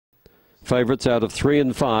favourites out of 3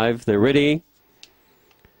 and 5. They're ready.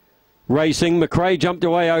 Racing, McRae jumped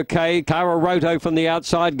away okay. Cara Roto from the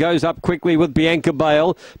outside goes up quickly with Bianca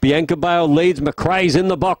Bale. Bianca Bale leads. McRae's in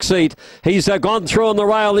the box seat. He's gone through on the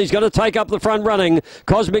rail. He's going to take up the front running.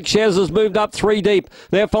 Cosmic Shares has moved up 3 deep.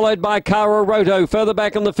 They're followed by Cara Roto. Further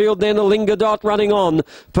back in the field then Alinga Dot running on.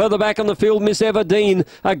 Further back in the field Miss Everdeen.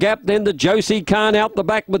 A gap then to Josie Khan out the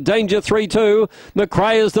back with Danger 3-2.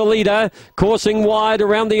 McRae is the leader. Coursing wide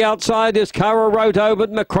around the outside is Cara Roto,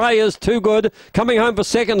 but McRae is too good. Coming home for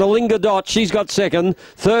second, Alinga Dot. She's got second.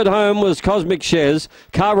 Third home was Cosmic Shares.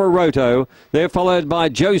 Cara Roto. They're followed by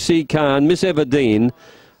Josie Khan, Miss Everdeen.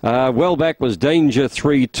 Well back was Danger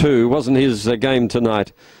 3-2. Wasn't his game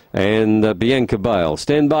tonight. And Bianca Bale.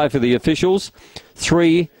 Stand by for the officials.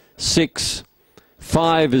 3, 6,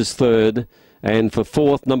 5 is third. And for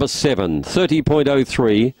fourth, number 7.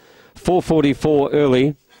 30.03. 4:44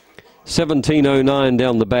 early. 17.09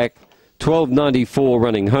 down the back. 12.94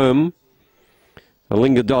 running home.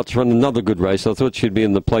 Alinga Dot's run another good race. I thought she'd be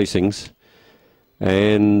in the placings.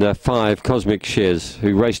 And 5, Cosmic Shares,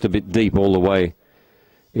 who raced a bit deep all the way,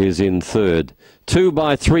 is in third. 2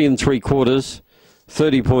 by 3 3/4,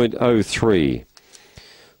 30.03.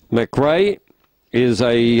 McRae is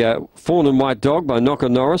a fawn and white dog by Knocker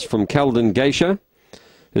Norris from Calden Geisha.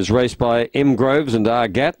 Is raced by M. Groves and R.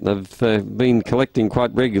 Gatt. They've been collecting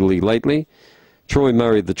quite regularly lately. Troy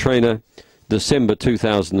Murray, the trainer. December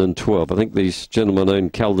 2012. I think these gentlemen own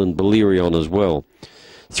Calden Balerion as well.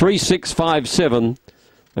 3657,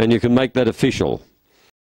 and you can make that official.